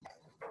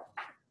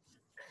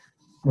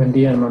Buen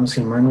día, hermanos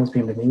y hermanas,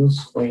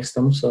 bienvenidos. Hoy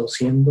estamos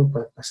traduciendo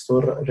para el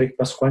pastor Rick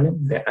Pasquale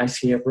de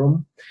ICF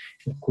Rome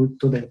el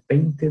culto del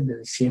 20 de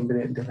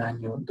diciembre del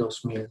año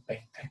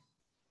 2020.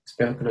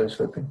 Espero que lo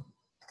disfruten.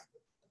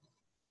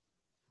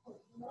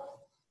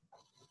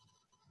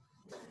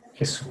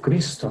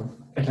 Jesucristo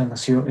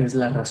es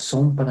la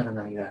razón para la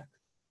Navidad.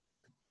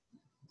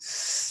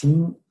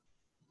 Sin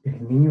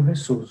el niño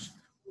Jesús,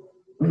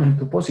 no hay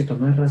propósito,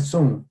 no hay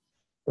razón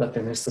para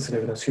tener esta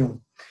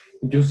celebración.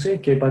 Yo sé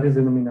que hay varias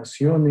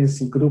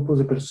denominaciones y grupos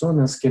de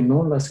personas que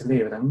no la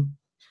celebran,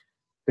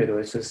 pero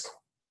eso es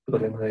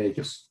problema de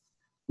ellos.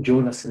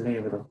 Yo la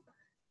celebro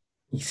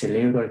y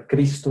celebro al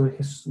Cristo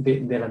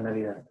de la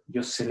Navidad.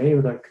 Yo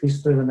celebro al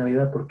Cristo de la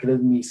Navidad porque Él es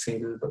mi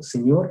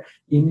Señor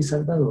y mi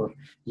Salvador,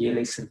 y Él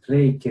es el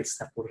Rey que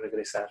está por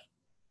regresar.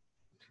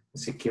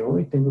 Así que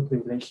hoy tengo el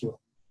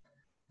privilegio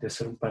de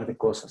hacer un par de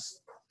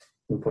cosas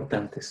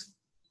importantes.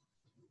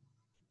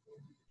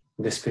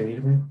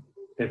 Despedirme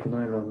de alguno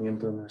de los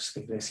miembros de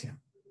nuestra iglesia,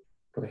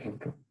 por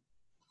ejemplo.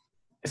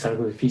 Es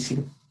algo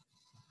difícil.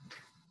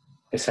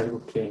 Es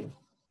algo que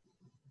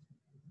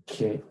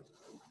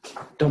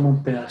toma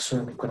un pedazo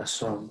de mi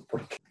corazón,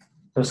 porque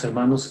los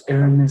hermanos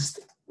Ernest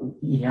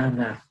y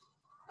Ana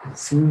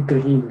son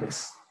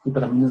increíbles, y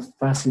para mí no es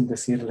fácil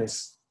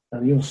decirles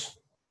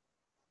adiós.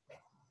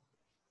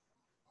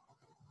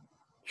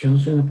 Yo no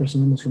soy una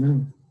persona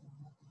emocional,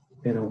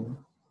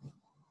 pero,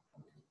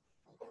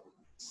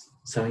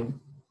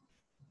 ¿saben?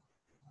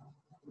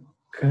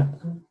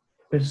 Cada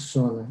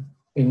persona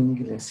en una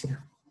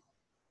iglesia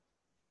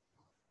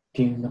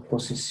tiene una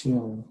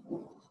posición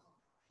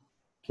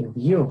que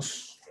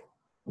Dios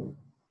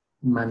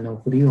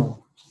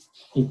manobrió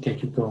y te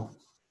ayudó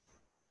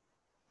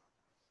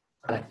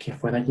para que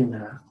fuera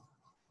llenada.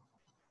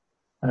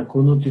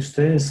 Algunos de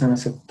ustedes han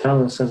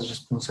aceptado esas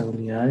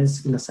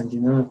responsabilidades y las han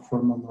llenado de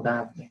forma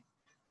honorable.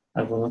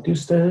 Algunos de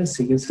ustedes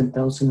siguen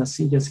sentados en la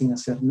silla sin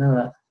hacer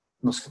nada.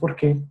 No sé por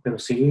qué, pero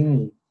siguen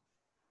ahí.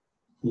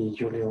 Y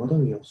yo le oro a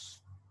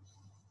Dios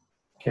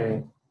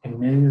que en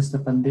medio de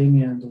esta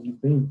pandemia del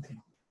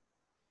 2020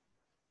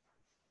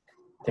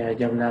 te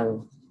haya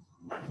hablado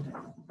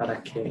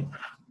para que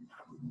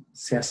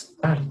seas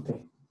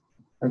parte.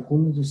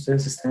 Algunos de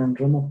ustedes están en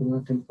Roma por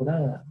una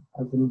temporada,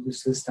 algunos de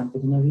ustedes están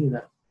por una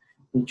vida.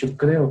 Y yo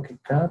creo que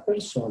cada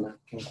persona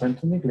que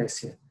encuentra una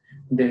iglesia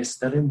debe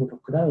estar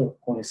involucrado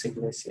con esa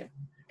iglesia.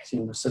 Si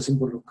no estás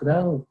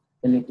involucrado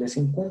en la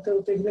iglesia, encuentra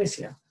otra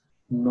iglesia.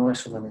 No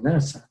es una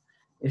amenaza,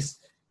 es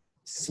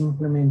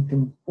simplemente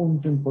un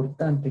punto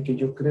importante que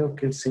yo creo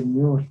que el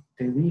Señor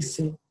te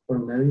dice por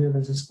medio de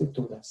las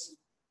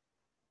Escrituras,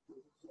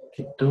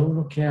 que todo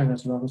lo que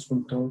hagas lo hagas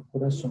con todo el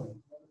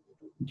corazón.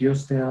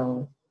 Dios te ha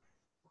dado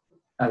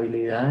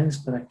habilidades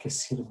para que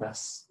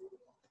sirvas.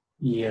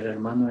 Y el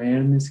hermano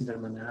Ernest y la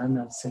hermana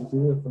Ana han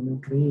servido de forma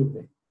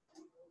increíble.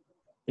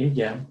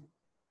 Ella,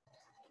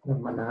 la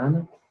hermana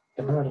Ana,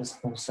 era la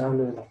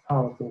responsable de la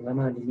FAO,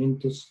 Programa de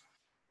Alimentos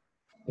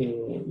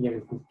y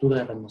Agricultura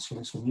de las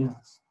Naciones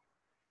Unidas.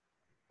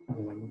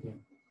 Muy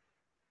bien.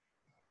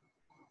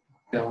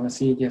 Pero aún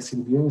así ella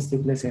sirvió en esta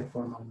iglesia de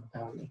forma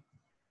notable.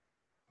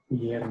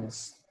 Y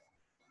Ernest,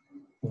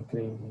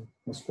 increíble.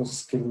 Las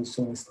cosas que él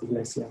hizo en esta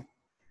iglesia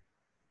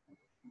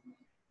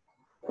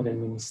por el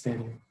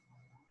ministerio,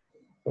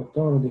 por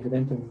todos los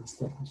diferentes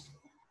ministerios.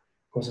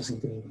 Cosas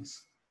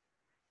increíbles.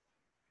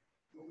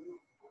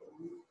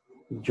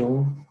 Y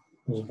yo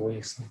los voy a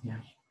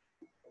extrañar,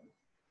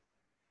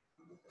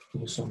 porque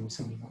ellos son mis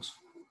amigos.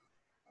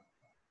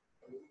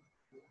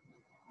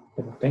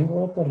 Pero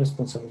tengo otra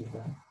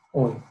responsabilidad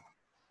hoy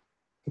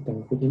que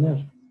tengo que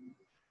llenar.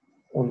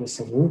 Hoy es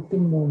el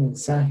último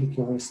mensaje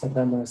que voy a estar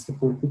dando en este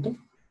púlpito,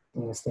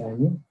 en este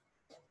año,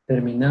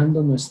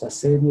 terminando nuestra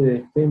serie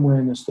de Fe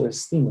mueve nuestro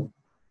destino.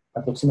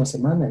 La próxima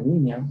semana en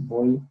línea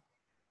voy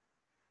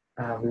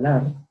a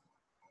hablar,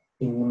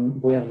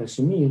 voy a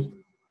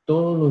resumir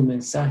todos los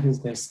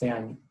mensajes de este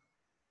año.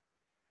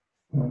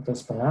 En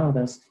otras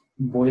palabras,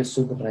 voy a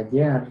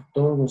subrayar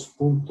todos los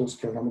puntos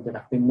que hablamos de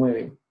la fe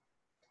mueve.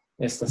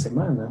 Esta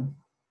semana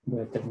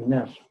voy a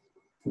terminar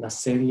la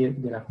serie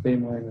de la fe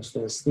mueve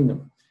nuestro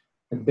destino.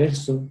 El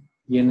verso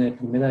viene de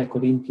 1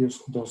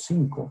 Corintios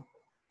 2:5,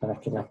 para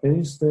que la fe de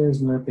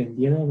ustedes no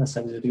dependiera de la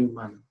sabiduría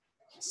humana,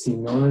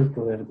 sino del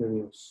poder de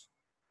Dios.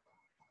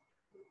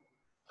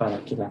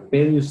 Para que la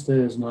fe de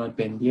ustedes no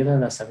dependiera de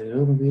la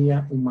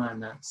sabiduría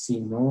humana,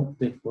 sino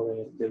del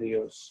poder de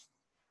Dios.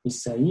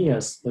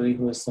 Isaías lo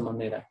dijo de esta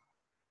manera,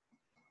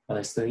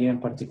 para este día en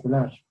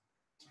particular: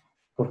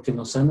 porque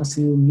nos ha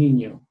nacido un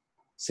niño,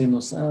 se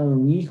nos ha dado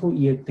un hijo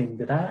y él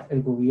tendrá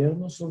el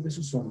gobierno sobre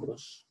sus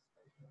hombros.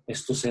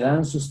 Estos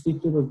serán sus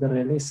títulos de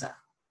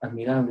realeza: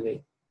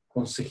 admirable,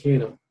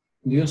 consejero,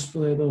 Dios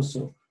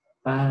poderoso,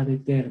 Padre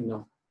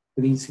eterno,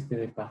 príncipe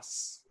de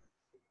paz.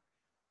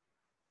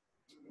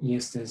 Y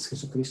este es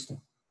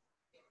Jesucristo.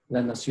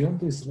 La nación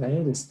de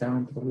Israel estaba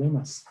en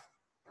problemas.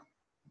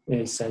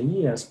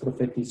 Isaías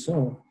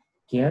profetizó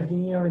que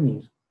alguien iba a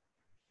venir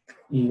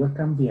y iba a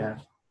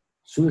cambiar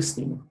su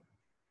destino,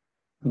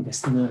 el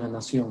destino de la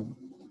nación.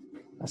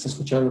 ¿Has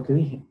escuchado lo que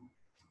dije?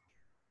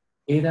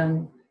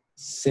 Eran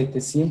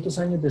 700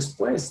 años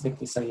después de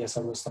que Isaías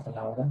habló esta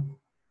palabra,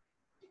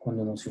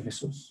 cuando nació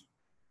Jesús.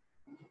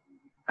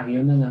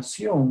 Había una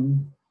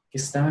nación que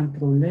estaba en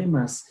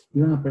problemas,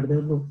 iban a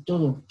perderlo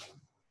todo.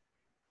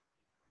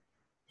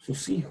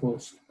 Sus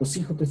hijos, los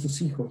hijos de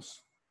sus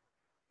hijos,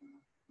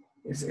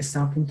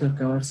 estaba a punto de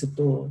acabarse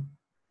todo.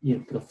 Y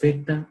el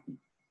profeta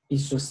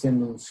hizo este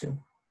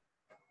anuncio,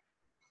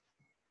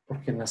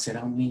 porque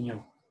nacerá un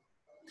niño.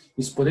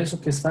 Y es por eso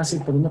que es fácil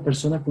para una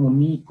persona como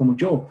mí, como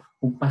yo,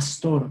 un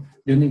pastor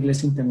de una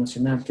iglesia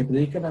internacional que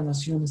predica a las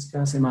naciones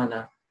cada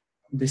semana,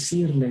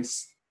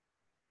 decirles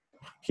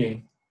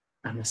que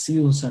ha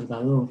nacido un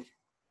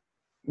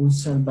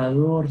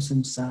Salvador se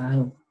nos ha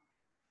dado.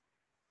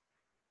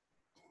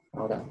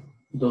 Ahora,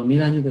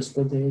 2000 años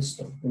después de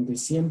esto, en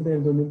diciembre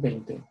del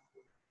 2020,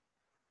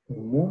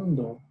 el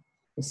mundo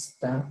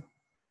está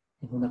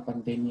en una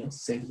pandemia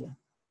seria.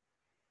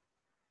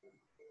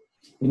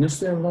 Y no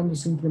estoy hablando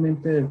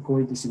simplemente del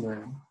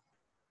COVID-19.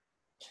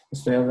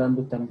 Estoy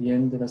hablando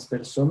también de las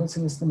personas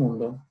en este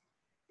mundo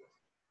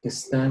que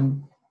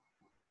están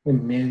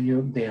en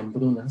medio de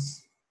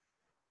hambrunas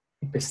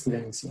y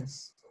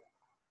pestilencias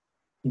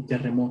y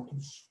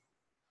terremotos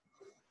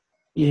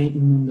y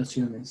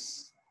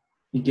inundaciones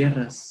y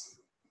guerras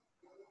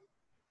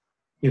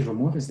y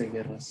rumores de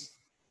guerras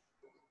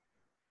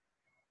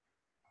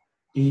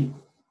y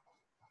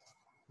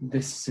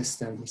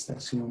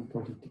desestabilización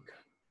política.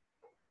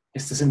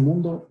 Este es el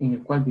mundo en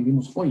el cual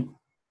vivimos hoy.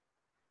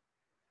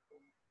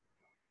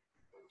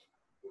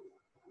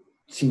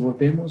 Si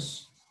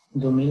volvemos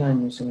 2000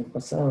 años en el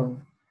pasado,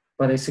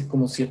 parece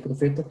como si el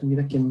profeta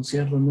tuviera que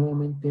anunciarlo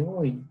nuevamente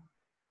hoy.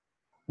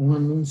 Un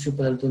anuncio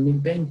para el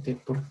 2020,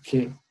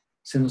 porque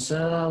se nos ha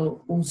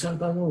dado un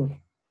Salvador.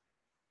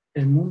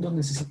 El mundo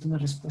necesita una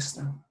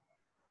respuesta.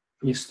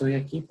 Y estoy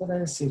aquí para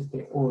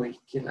decirte hoy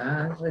que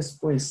la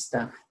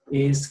respuesta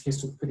es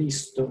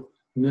Jesucristo,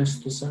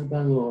 nuestro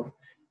Salvador,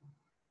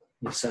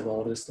 y el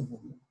Salvador de este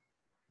mundo.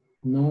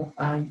 No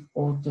hay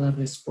otra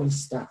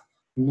respuesta,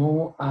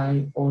 no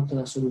hay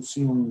otra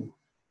solución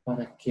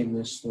para que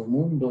nuestro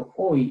mundo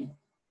hoy,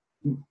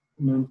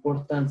 no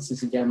importa si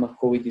se llama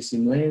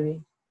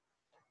COVID-19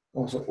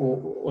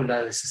 o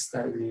la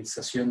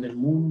desestabilización del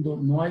mundo,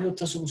 no hay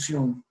otra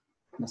solución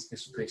más que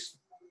Jesucristo.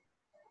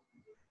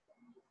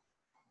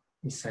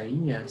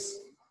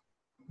 Isaías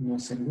no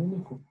es el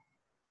único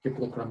que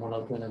proclamó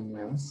las buenas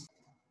nuevas.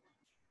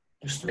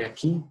 Yo estoy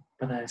aquí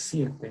para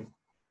decirte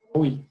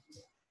hoy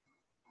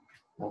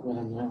las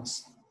buenas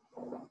nuevas.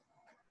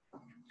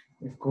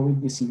 El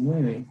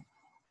COVID-19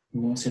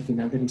 no es el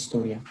final de la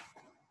historia.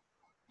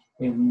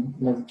 En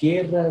las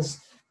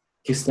guerras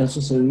que están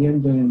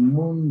sucediendo en el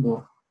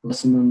mundo,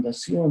 las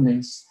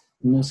inundaciones,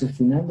 no es el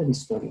final de la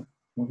historia,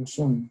 no lo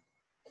son.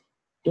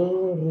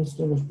 Todo el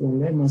resto de los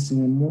problemas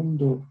en el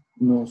mundo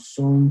no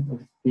son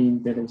el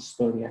fin de la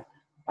historia.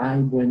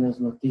 Hay buenas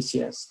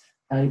noticias,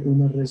 hay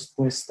una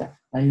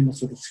respuesta, hay una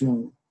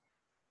solución.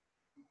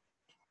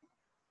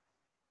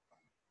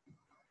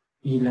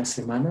 Y la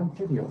semana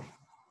anterior,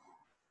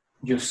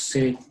 yo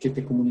sé que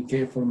te comuniqué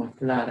de forma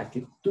clara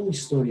que tu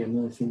historia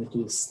no define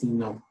tu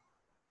destino,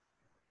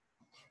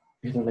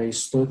 pero la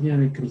historia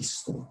de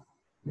Cristo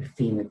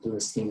define tu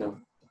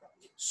destino.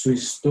 Su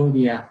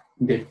historia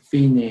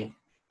define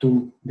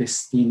tu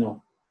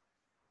destino.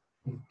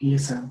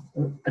 Empieza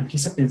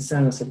a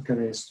pensar acerca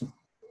de esto.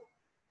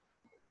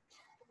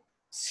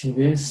 Si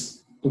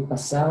ves tu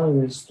pasado,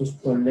 ves tus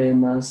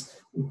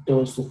problemas,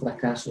 todos tus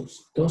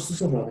fracasos, todos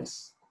tus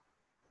errores,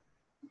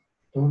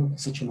 todo lo que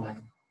has hecho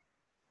mal,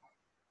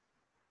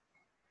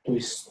 tu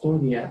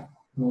historia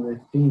no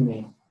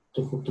define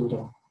tu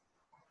futuro.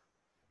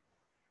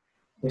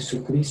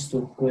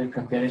 Jesucristo puede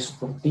cambiar eso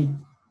por ti.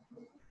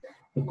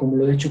 Y como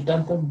lo he dicho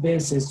tantas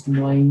veces,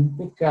 no hay un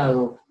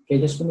pecado que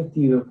hayas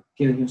cometido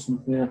que Dios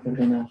no pueda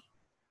perdonar.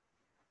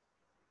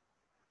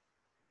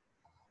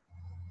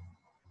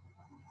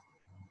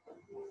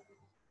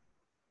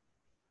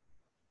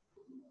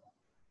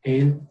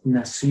 Él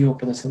nació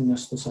para ser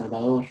nuestro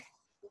Salvador,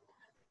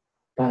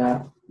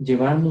 para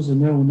llevarnos de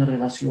nuevo a una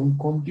relación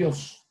con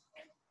Dios,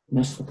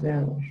 nuestro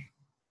Creador,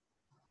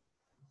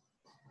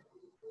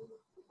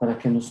 para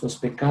que nuestros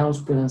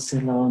pecados puedan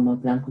ser lavados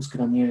más blancos que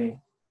la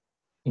nieve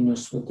y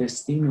nuestros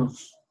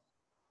destinos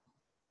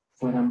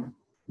fueran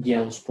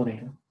guiados por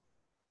Él.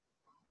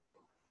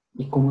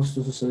 ¿Y cómo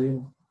esto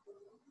sucedió?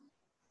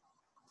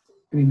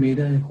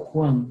 Primera de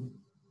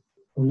Juan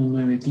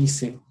 1:9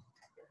 dice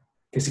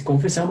que si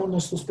confesamos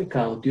nuestros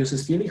pecados, Dios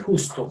es fiel y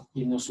justo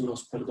y nos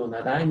los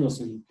perdonará y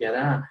nos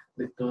limpiará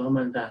de toda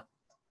maldad.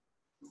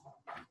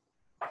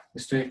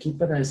 Estoy aquí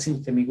para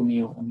decirte, amigo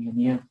mío, amiga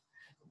mía,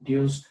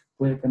 Dios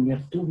puede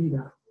cambiar tu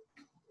vida.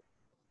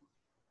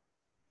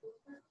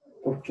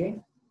 ¿Por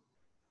qué?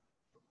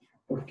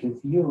 Porque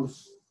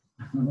Dios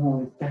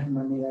amó de tal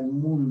manera al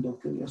mundo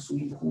que dio a su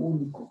Hijo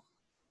único.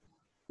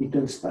 Y tú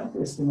eres parte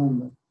de este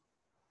mundo.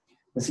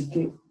 Así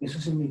que eso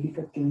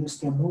significa que Dios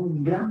te amó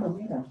en gran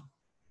manera.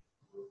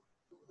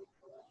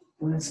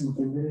 Puedes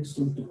entender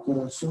esto en tu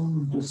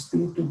corazón, en tu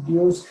espíritu.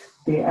 Dios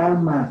te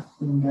ama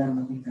en gran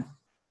manera.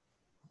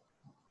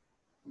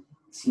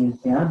 Si Él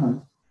te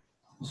ama,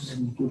 eso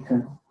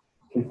significa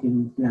que Él tiene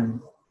un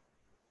plan.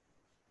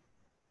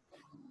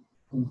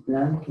 Un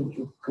plan que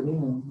yo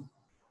creo.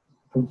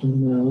 Punto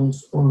número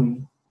 2,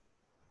 hoy.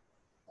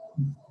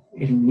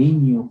 El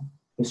niño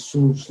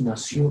Jesús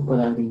nació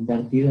para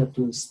brindar vida a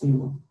tu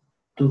destino,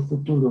 tu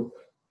futuro,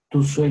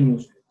 tus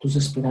sueños, tus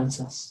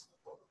esperanzas.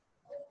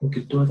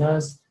 Porque tú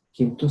harás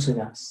quien tú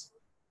serás.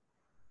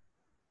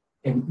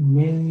 En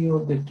medio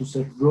de tus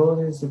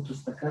errores, de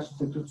tus fracasos,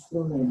 de tus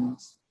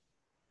problemas,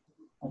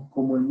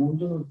 como el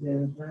mundo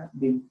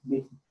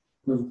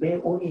nos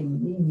ve hoy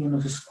en línea,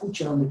 nos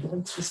escucha, donde tú no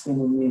existe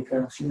en mi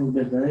declaración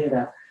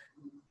verdadera,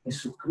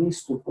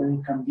 Jesucristo puede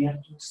cambiar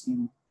tu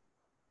destino.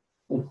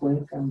 Él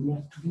puede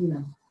cambiar tu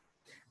vida.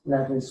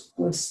 La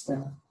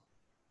respuesta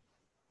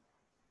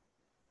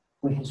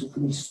fue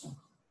Jesucristo.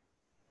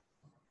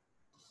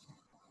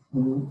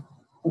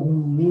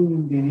 Un niño,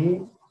 un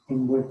bebé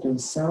envuelto en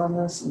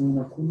sábanas en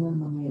una cuna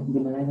de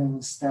manera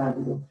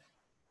inestable.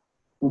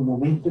 Un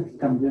momento que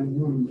cambió el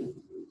mundo.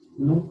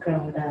 Nunca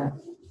habrá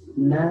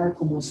nada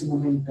como ese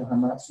momento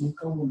jamás.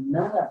 Nunca hubo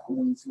nada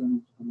como ese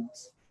momento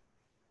jamás.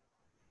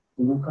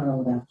 Y nunca lo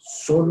habrá.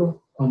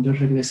 Solo cuando Él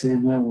regrese de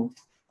nuevo.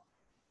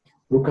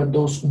 Lucas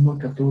 2,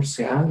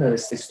 1-14 habla de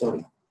esta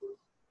historia.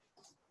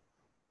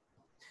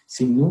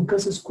 Si nunca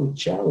has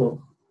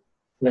escuchado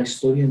la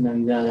historia de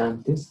Navidad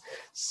antes,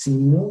 si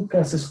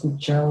nunca has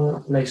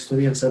escuchado la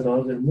historia del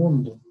Salvador del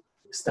mundo,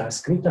 está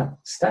escrita.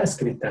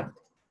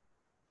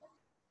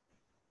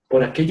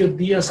 Por aquellos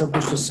días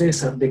Augusto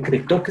César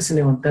decretó que se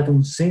levantara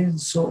un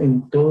censo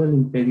en todo el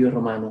Imperio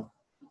Romano.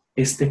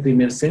 Este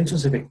primer censo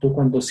se efectuó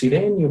cuando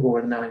Cirenio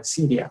gobernaba en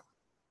Siria.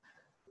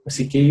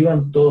 Así que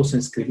iban todos a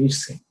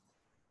inscribirse,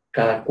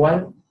 cada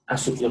cual a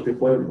su propio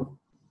pueblo.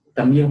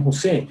 También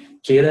José,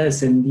 que era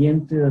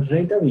descendiente del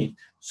rey David,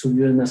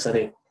 subió de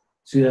Nazaret,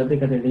 ciudad de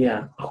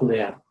Galilea, a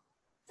Judea.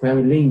 Fue a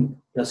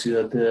Belén, la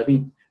ciudad de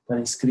David, para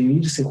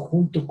inscribirse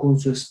junto con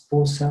su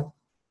esposa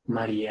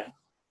María.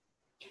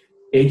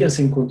 Ella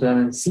se encontraba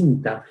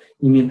encinta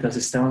y mientras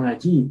estaban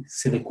allí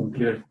se le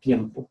cumplió el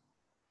tiempo.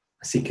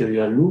 Así que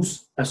dio a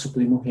luz a su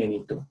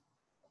primogénito.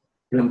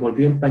 Lo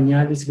envolvió en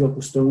pañales y lo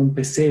acostó en un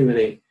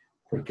pesebre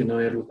porque no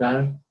había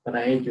lugar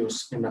para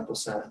ellos en la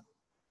posada.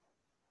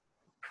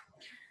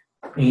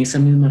 En esa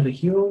misma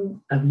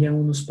región había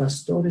unos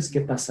pastores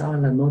que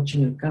pasaban la noche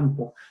en el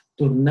campo,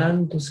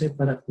 turnándose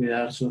para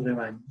cuidar sus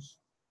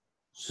rebaños.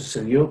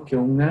 Sucedió que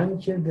un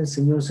ángel del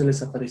Señor se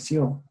les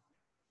apareció.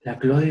 La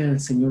gloria del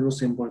Señor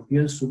los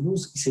envolvió en su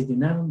luz y se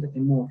llenaron de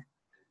temor.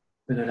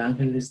 Pero el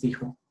ángel les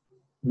dijo,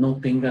 no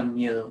tengan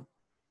miedo,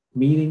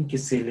 miren que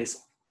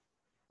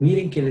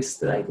les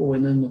traigo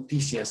buenas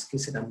noticias que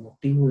serán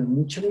motivo de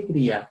mucha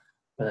alegría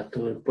para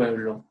todo el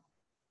pueblo.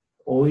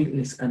 Hoy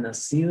les ha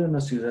nacido en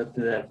la ciudad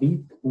de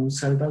David un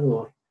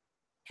Salvador,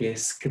 que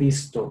es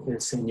Cristo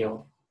el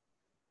Señor.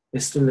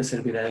 Esto les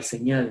servirá de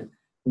señal.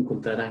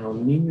 Encontrarán a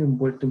un niño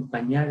envuelto en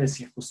pañales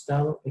y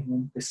acostado en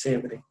un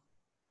pesebre.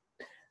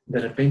 De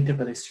repente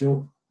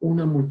apareció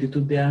una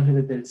multitud de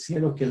ángeles del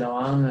cielo que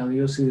alababan a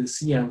Dios y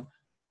decían,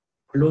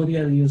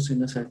 gloria a Dios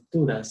en las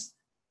alturas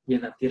y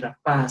en la tierra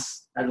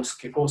paz a los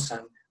que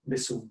gozan de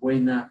su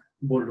buena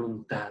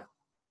voluntad.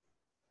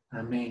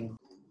 Amén.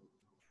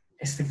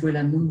 Este fue el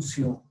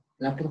anuncio,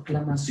 la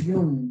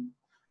proclamación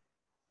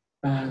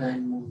para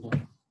el mundo.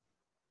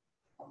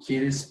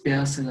 ¿Quieres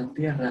paz en la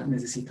tierra?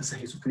 Necesitas a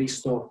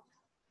Jesucristo.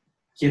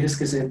 ¿Quieres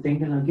que se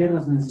detengan las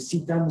guerras?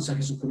 Necesitamos a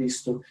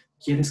Jesucristo.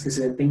 ¿Quieres que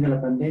se detenga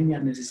la pandemia?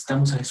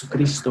 Necesitamos a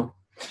Jesucristo.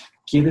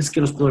 ¿Quieres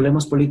que los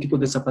problemas políticos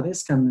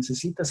desaparezcan?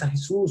 Necesitas a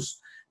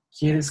Jesús.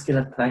 ¿Quieres que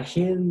la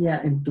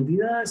tragedia en tu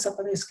vida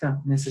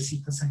desaparezca?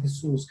 Necesitas a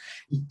Jesús.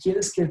 ¿Y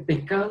quieres que el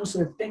pecado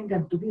se detenga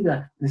en tu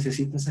vida?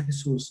 Necesitas a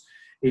Jesús.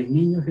 El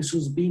niño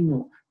Jesús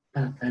vino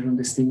para traer un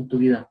destino a tu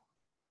vida.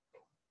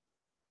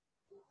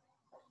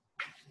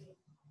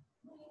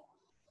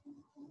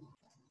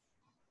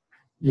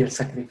 Y el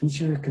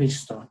sacrificio de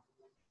Cristo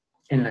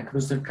en la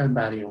cruz del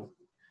Calvario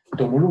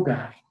tomó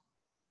lugar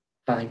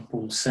para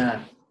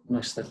impulsar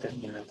nuestra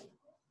eternidad.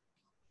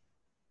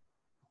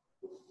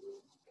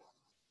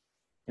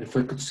 Él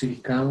fue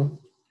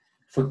crucificado,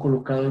 fue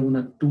colocado en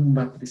una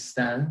tumba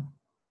prestada.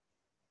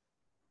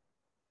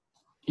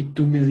 Y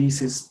tú me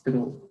dices,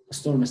 pero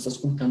pastor, me estás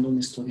contando una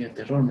historia de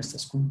terror, me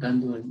estás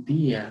contando el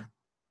día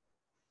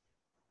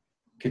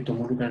que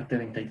tomó lugar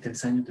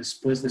 33 años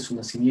después de su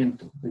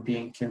nacimiento, el día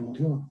en que él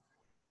murió.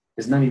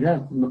 Es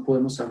Navidad, no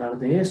podemos hablar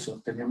de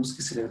eso, tenemos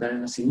que celebrar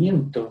el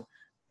nacimiento,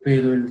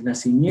 pero el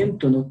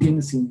nacimiento no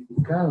tiene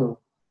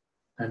significado,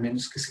 al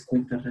menos que se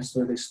cuente el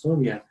resto de la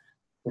historia,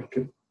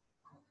 porque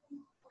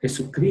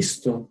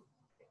Jesucristo,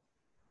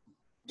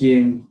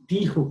 quien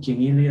dijo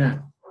quién Él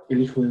era,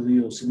 el Hijo de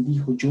Dios, Él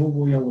dijo, yo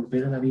voy a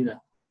volver a la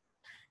vida.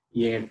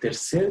 Y en el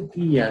tercer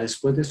día,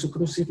 después de su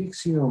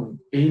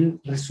crucifixión,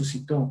 Él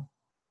resucitó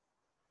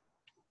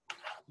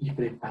y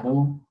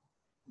preparó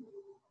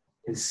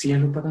el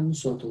cielo para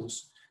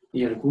nosotros.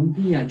 Y algún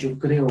día, yo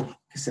creo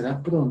que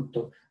será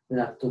pronto,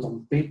 la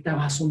trompeta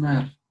va a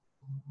sonar.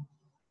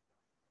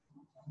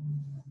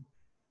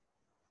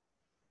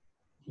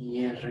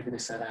 y Él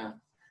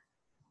regresará.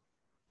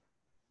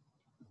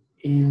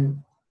 Él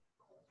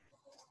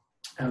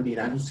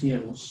abrirá los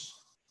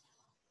cielos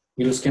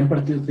y los que han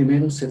partido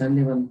primero serán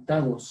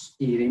levantados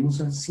y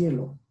iremos al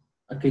cielo.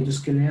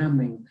 Aquellos que le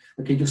amen,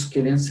 aquellos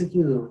que le han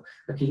seguido,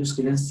 aquellos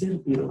que le han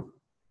servido.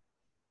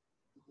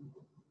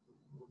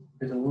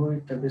 Pero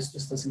hoy tal vez tú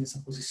estás en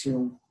esa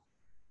posición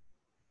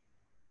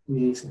y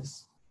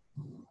dices,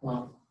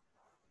 wow,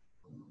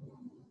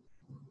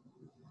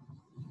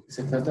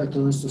 ¿se trata de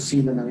todo esto?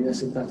 Sí, la Navidad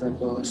se trata de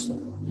todo esto.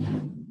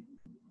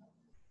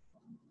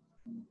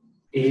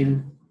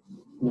 Él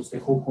nos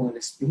dejó con el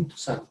Espíritu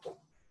Santo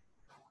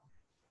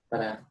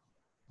para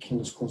que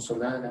nos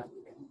consolara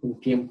en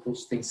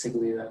tiempos de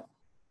inseguridad,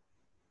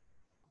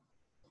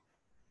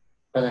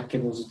 para que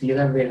nos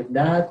diera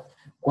verdad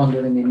cuando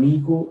el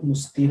enemigo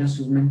nos tira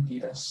sus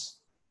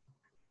mentiras,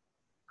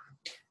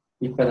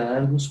 y para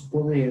darnos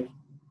poder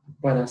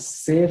para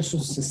ser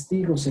sus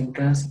testigos en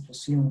cada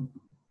situación.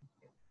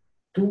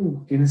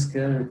 Tú tienes que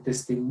dar el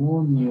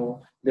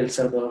testimonio del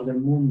Salvador del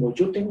mundo.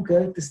 Yo tengo que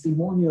dar el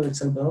testimonio del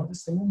Salvador de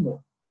este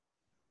mundo.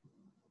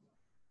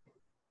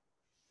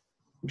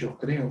 Yo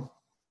creo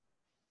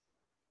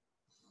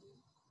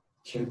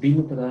que Él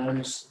vino para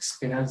darnos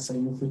esperanza y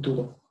un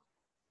futuro.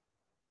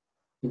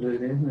 Y lo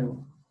diré de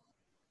nuevo.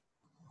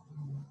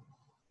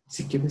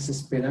 Si quieres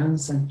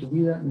esperanza en tu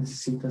vida,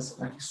 necesitas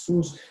a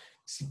Jesús.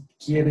 Si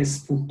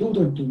quieres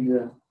futuro en tu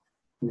vida,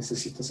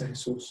 necesitas a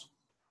Jesús.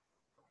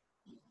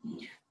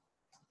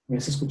 Me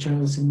has escuchado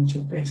decir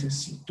muchas veces,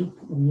 si tú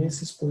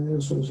hubieses podido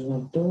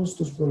solucionar todos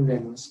tus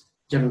problemas,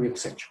 ya lo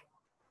hubieras hecho.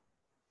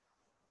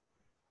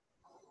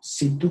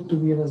 Si tú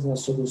tuvieras la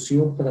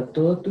solución para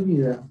toda tu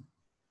vida,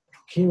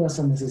 ¿por qué vas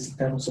a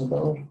necesitar un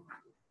Salvador?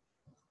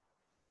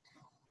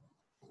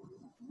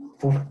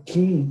 ¿Por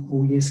qué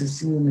hubiese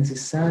sido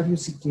necesario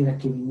siquiera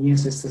que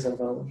viniese este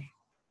Salvador?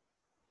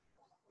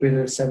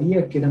 Pero Él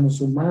sabía que éramos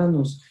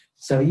humanos,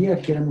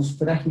 sabía que éramos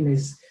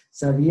frágiles,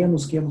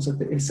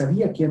 Él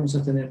sabía que íbamos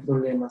a tener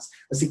problemas.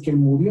 Así que Él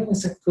murió en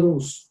esa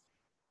cruz,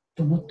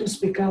 tomó tus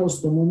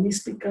pecados, tomó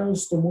mis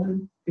pecados, tomó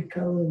el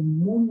pecado del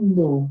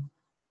mundo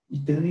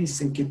y te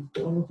dice que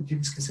todo lo que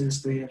tienes que hacer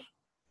es creer,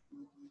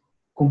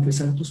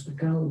 confesar tus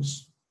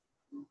pecados.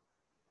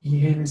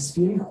 Y Él es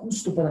fiel y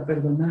justo para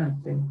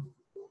perdonarte.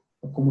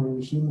 Como lo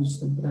dijimos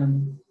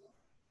temprano,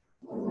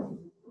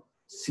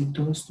 si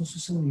todo esto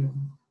sucedió,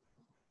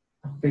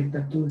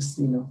 afecta tu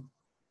destino.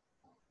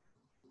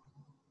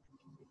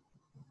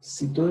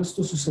 Si todo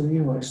esto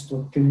sucedió,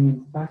 esto tiene un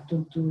impacto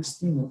en tu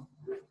destino.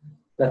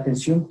 La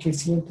tensión que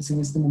sientes en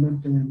este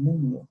momento en el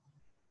mundo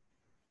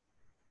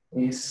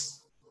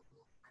es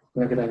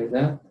la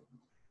gravedad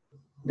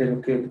de lo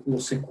que lo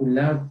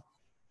secular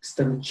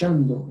está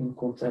luchando en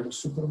contra de lo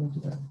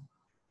supernatural.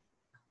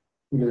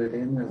 Y lo diré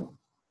de nuevo.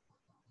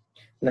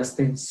 Las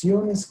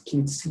tensiones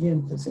que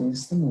sientes en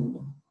este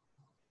mundo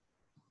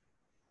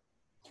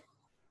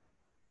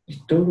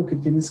y todo lo que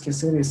tienes que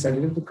hacer es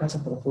salir de tu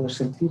casa para poder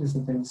sentir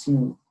esa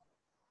tensión,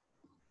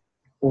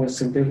 o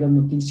encender las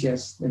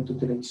noticias en tu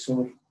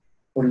televisor,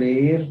 o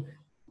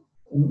leer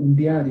un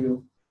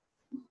diario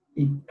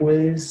y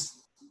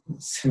puedes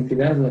sentir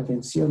la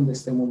tensión de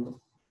este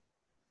mundo.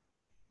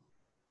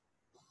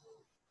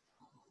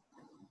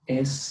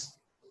 Es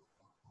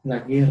la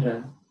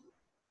guerra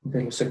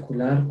de lo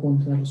secular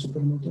contra lo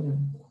supernatural.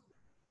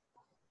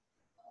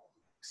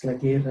 Es la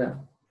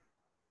guerra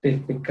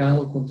del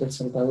pecado contra el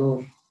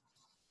Salvador.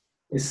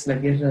 Es la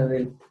guerra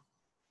de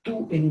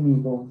tu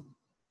enemigo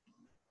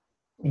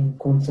en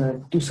contra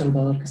de tu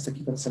Salvador que está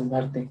aquí para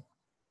salvarte.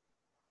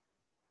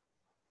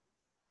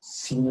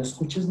 Si no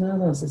escuchas nada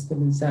más de este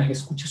mensaje,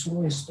 escucha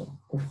solo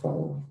esto, por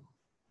favor.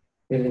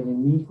 El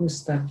enemigo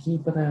está aquí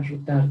para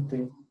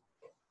derrotarte,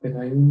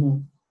 pero hay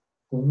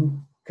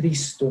un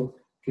Cristo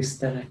que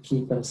está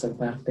aquí para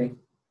salvarte.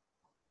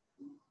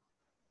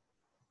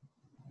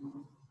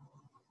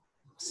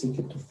 Así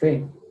que tu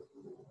fe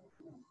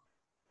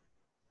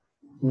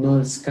no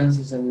descansa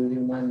en sabiduría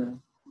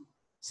humana,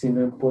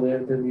 sino en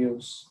poder de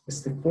Dios.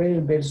 Este fue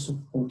el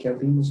verso con que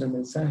abrimos el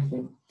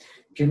mensaje.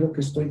 ¿Qué es lo que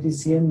estoy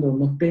diciendo?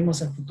 No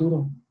temas al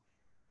futuro.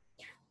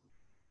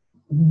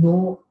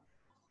 No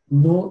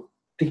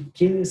te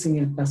quedes en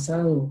el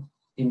pasado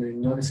y no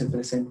ignores el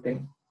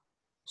presente.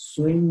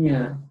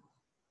 Sueña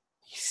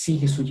y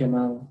sigue su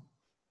llamado.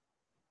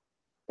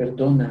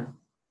 Perdona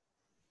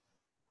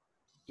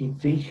y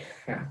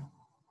deja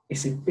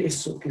ese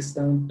peso que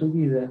está en tu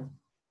vida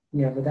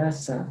y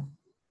abraza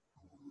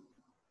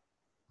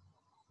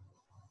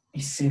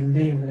y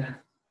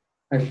celebra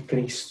al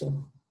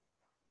Cristo.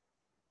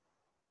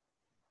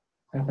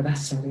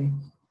 Abrázale.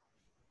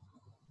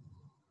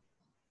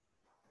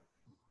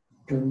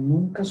 Yo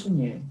nunca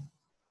soñé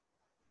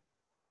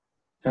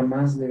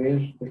jamás de ver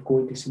el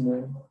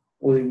COVID-19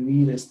 o de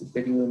vivir este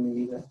periodo de mi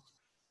vida.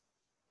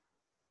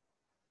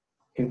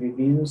 He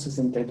vivido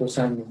 62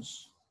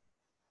 años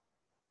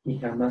y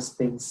jamás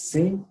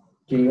pensé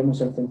que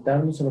íbamos a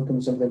enfrentarnos a lo que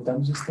nos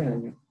enfrentamos este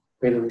año,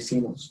 pero lo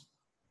hicimos.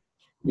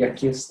 Y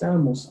aquí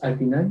estamos al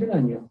final del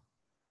año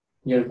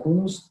y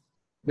algunos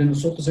De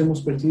nosotros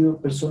hemos perdido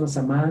personas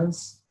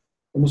amadas,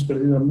 hemos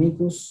perdido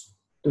amigos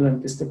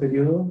durante este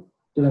periodo,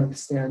 durante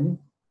este año.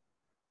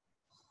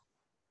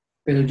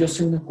 Pero yo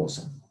sé una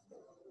cosa,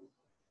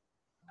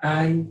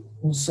 hay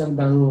un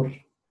Salvador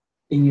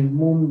en el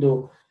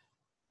mundo,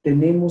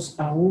 tenemos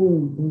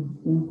aún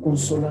un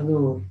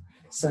consolador,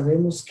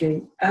 sabemos que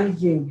hay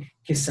alguien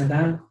que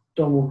será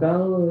tu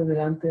abogado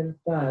delante del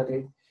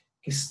Padre,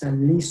 que está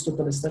listo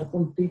para estar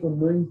contigo,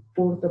 no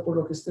importa por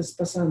lo que estés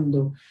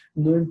pasando,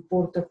 no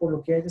importa por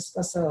lo que hayas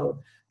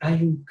pasado,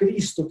 hay un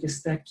Cristo que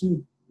está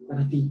aquí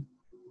para ti.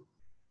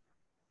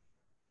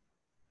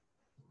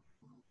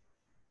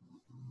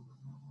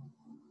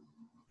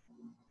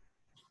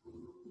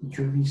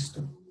 Yo he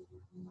visto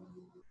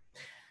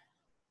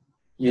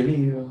y he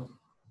leído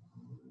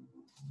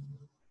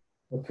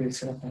lo que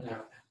dice la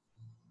palabra,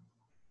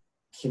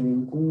 que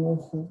ningún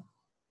ojo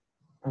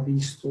ha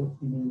visto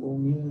y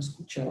ningún oído ha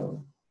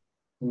escuchado,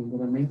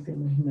 ninguna mente ha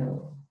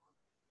imaginado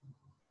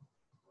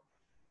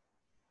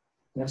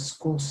las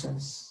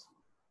cosas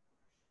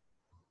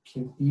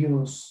que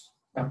Dios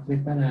ha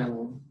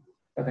preparado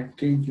para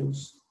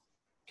aquellos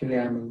que le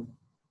aman.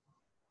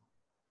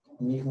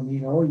 Amigo,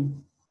 amiga, hoy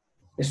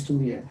es tu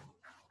día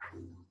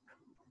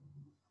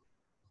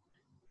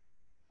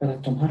para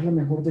tomar la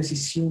mejor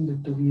decisión de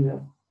tu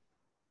vida,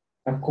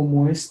 a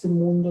como este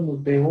mundo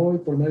nos ve hoy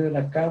por medio de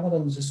la cámara,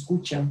 nos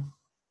escucha.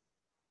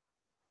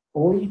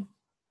 Hoy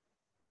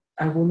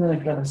hago una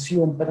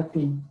declaración para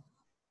ti.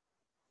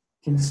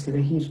 Tienes que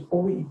elegir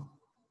hoy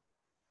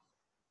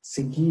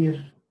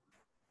seguir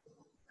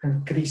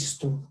al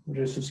Cristo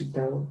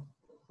resucitado,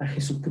 a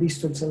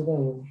Jesucristo el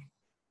Salvador.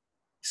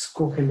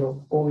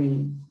 Escógelo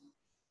hoy.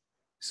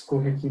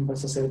 Escoge a quién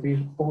vas a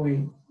servir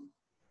hoy.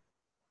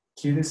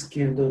 ¿Quieres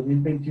que el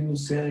 2021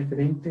 sea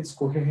diferente?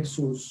 Escoge a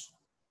Jesús.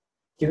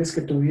 ¿Quieres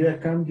que tu vida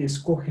cambie?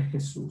 Escoge a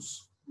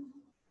Jesús.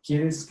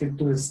 ¿Quieres que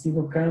tu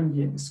destino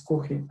cambie?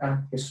 Escoge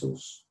a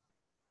Jesús.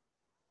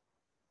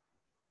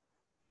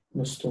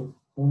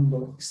 Nuestro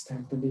mundo está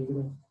en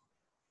peligro.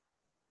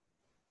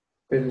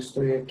 Pero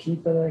estoy aquí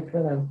para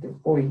declararte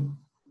hoy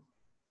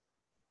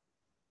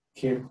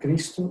que el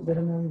Cristo de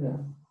la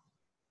Navidad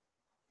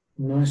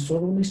no es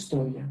solo una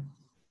historia.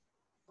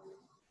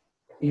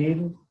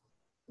 Él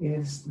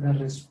es la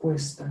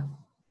respuesta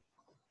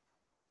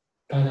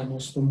para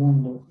nuestro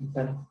mundo y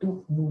para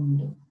tu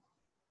mundo.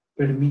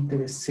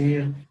 Permítele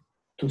ser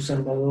tu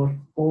Salvador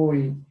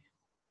hoy,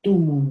 tu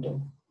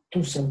mundo,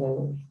 tu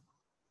Salvador,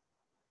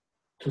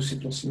 tu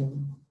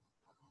situación.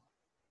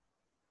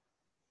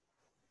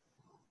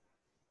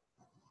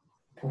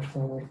 Por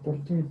favor,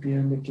 por ti me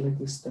pidan de quién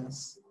que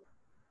estás.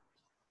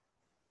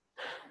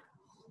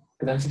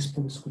 Gracias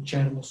por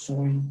escucharnos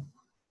hoy.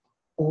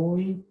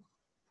 Hoy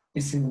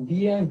es el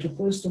día en que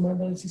puedes tomar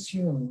la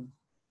decisión.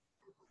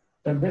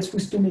 Tal vez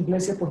fuiste a una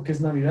iglesia porque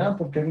es Navidad,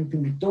 porque alguien te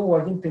invitó o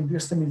alguien te envió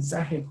este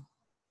mensaje.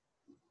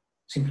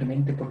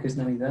 Simplemente porque es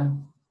Navidad.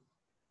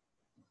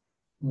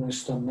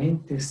 Nuestra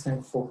mente está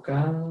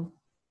enfocada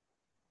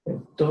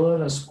en todas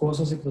las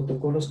cosas y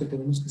protocolos que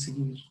tenemos que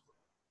seguir.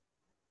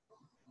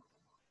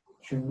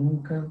 Yo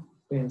nunca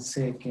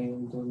pensé que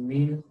en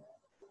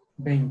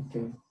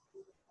 2020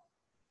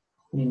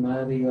 mi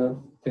madre iba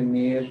a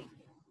tener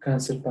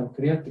cáncer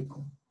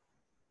pancreático,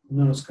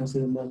 uno de los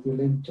cánceres más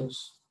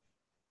violentos,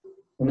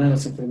 una de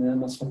las enfermedades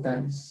más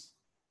fatales.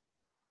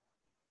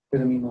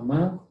 Pero mi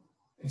mamá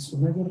es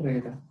una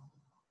guerrera.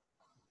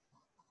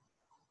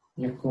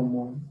 Ya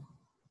como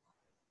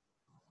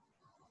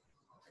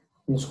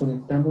nos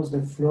conectamos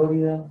de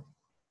Florida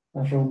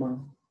a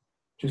Roma,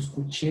 yo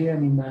escuché a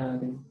mi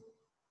madre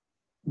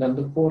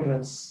dando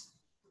porras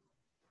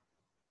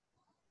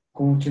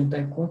con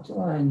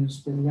 84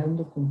 años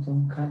peleando contra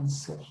un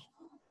cáncer,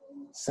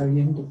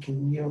 sabiendo que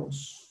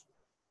Dios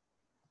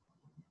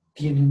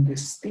tiene un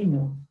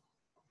destino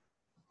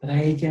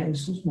para ella en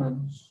sus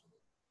manos.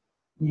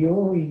 Y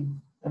hoy,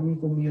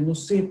 amigo mío, no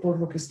sé por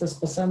lo que estás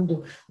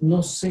pasando,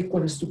 no sé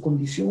cuál es tu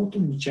condición o tu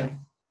lucha,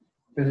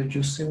 pero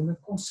yo sé una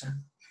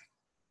cosa,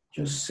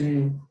 yo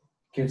sé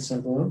que el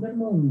Salvador del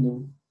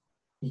mundo,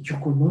 y yo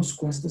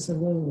conozco a este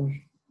Salvador,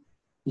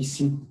 y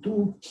si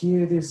tú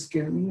quieres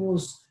que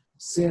Dios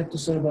sea tu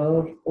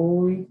Salvador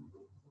hoy,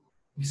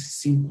 es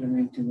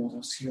simplemente una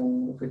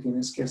oración lo que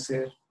tienes que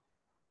hacer.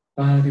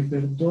 Padre,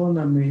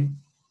 perdóname,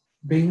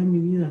 ven a mi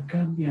vida,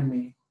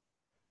 cámbiame.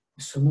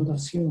 Es una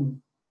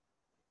oración.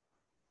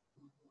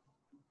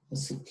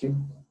 Así que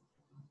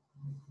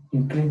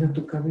inclina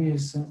tu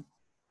cabeza.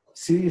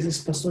 Si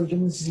dices, pastor, yo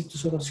necesito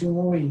su oración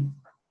hoy.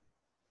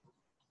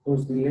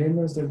 Los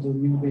dilemas del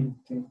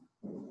 2020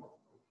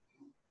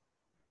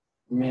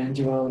 me han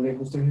llevado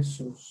lejos de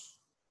Jesús.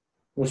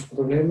 Los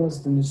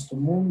problemas de nuestro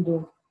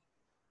mundo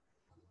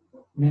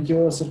me han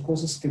llevado a hacer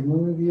cosas que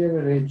no debía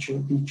haber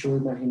hecho, dicho o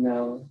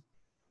imaginado.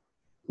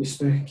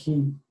 Estoy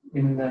aquí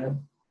en la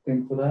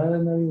temporada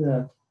de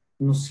Navidad,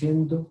 no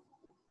siendo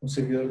un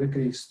seguidor de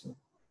Cristo.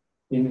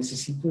 Y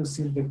necesito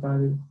decirle,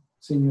 Padre,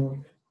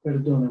 Señor,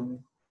 perdóname.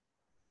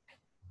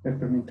 ¿Me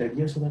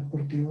permitirías orar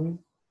por ti hoy?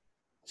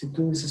 Si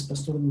tú dices,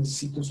 pastor,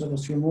 necesito su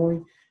oración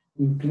hoy,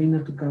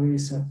 inclina tu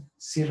cabeza,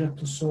 cierra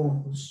tus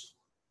ojos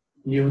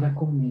y ora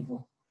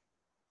conmigo.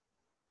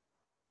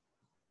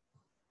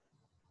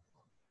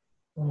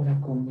 Ora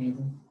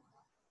conmigo,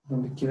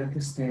 donde quiera que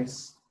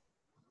estés.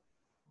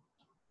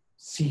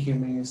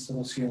 Sígueme en esta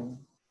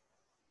oración.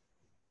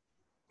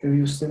 Que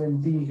Dios te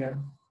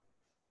bendiga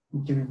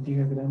y te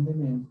bendiga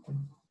grandemente.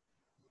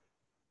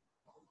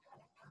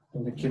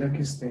 Donde quiera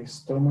que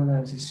estés, toma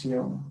la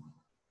decisión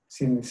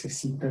si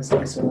necesitas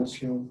esa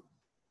oración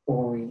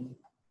hoy.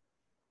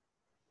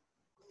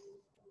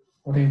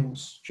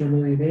 Oremos, yo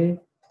lo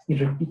diré y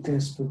repite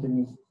después de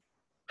mí.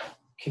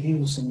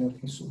 Querido Señor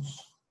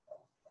Jesús,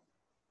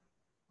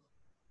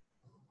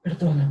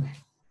 perdóname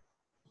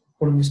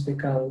por mis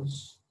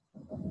pecados.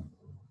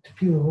 Te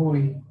pido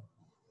hoy,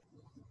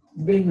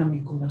 ven a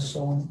mi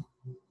corazón,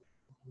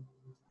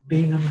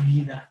 ven a mi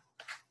vida.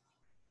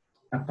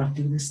 A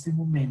partir de este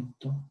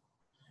momento,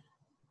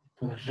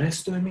 por el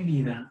resto de mi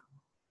vida,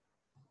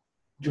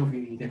 yo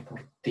viviré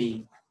por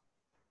ti.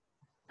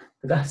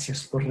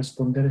 Gracias por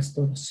responder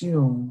esta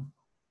oración.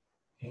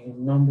 En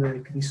el nombre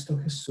de Cristo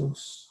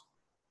Jesús.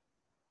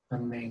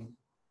 Amén.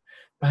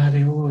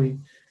 Padre,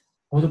 hoy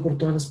oro por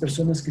todas las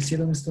personas que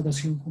hicieron esta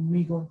oración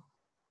conmigo.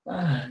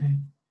 Padre,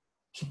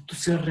 que tú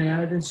seas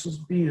real en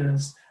sus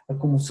vidas, a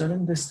como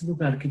salen de este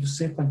lugar, que ellos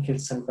sepan que el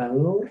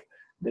Salvador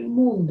del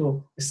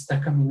mundo está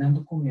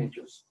caminando con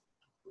ellos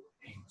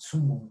en su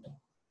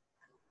mundo.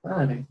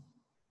 Padre,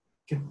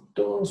 que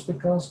todos los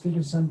pecados que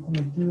ellos han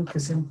cometido, que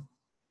sean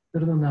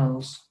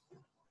perdonados.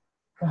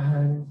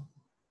 Padre,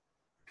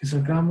 que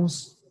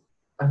salgamos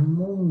al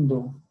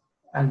mundo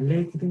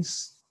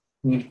alegres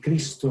en el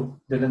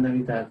Cristo de la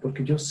Navidad,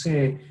 porque yo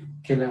sé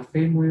que la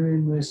fe mueve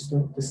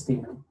nuestro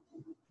destino.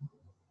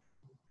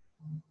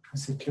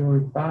 Así que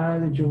hoy,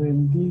 Padre, yo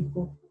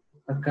bendigo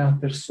a cada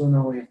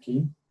persona hoy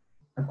aquí,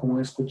 a como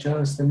he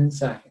escuchado este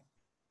mensaje.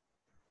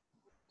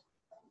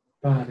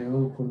 Padre,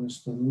 oro por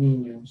nuestros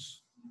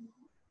niños.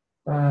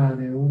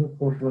 Padre, oro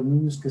por los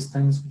niños que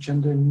están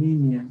escuchando en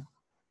línea.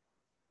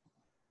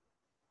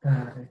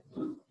 Padre,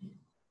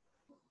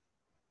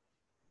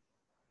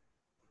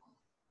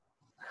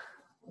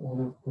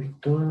 oro por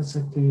todas las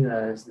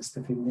actividades de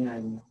este fin de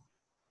año.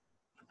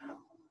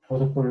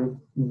 Oro por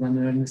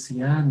Manuel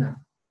y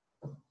Ana,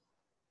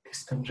 que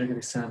están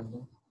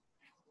regresando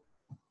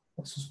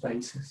a sus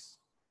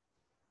países.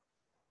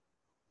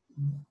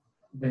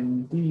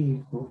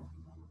 Bendigo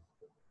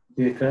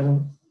y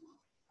declaro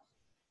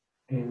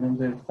en el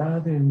nombre del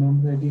Padre, en el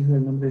nombre del Hijo, en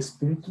el nombre del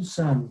Espíritu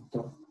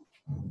Santo,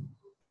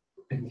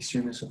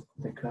 bendiciones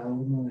sobre cada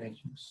uno de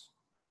ellos.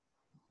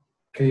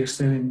 Que Dios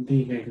te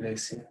bendiga,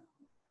 iglesia.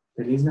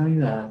 Feliz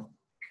Navidad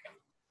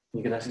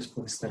y gracias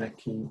por estar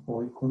aquí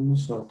hoy con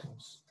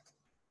nosotros.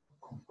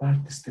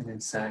 Comparte este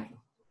mensaje.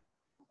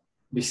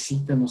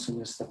 Visítanos en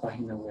nuestra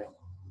página web.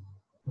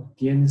 No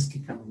tienes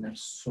que caminar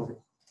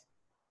solo.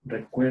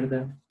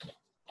 Recuerda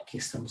que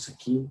estamos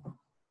aquí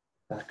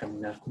para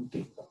caminar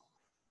contigo.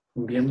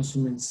 Envíanos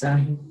un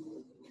mensaje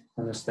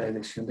a nuestra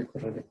dirección de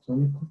correo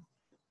electrónico.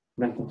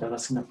 La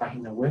encontrarás en la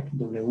página web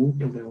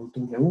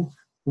www.icfrome.org.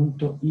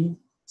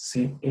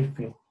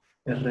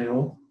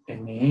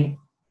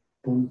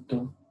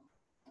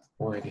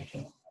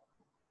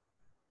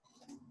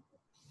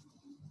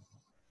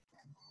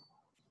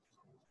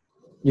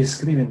 Y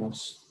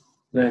escríbenos.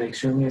 La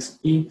dirección es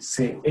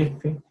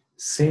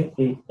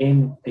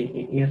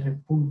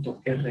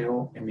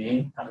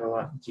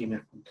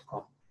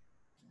icfcenter.rome@gmail.com.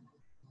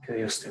 Que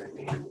Dios te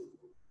bendiga.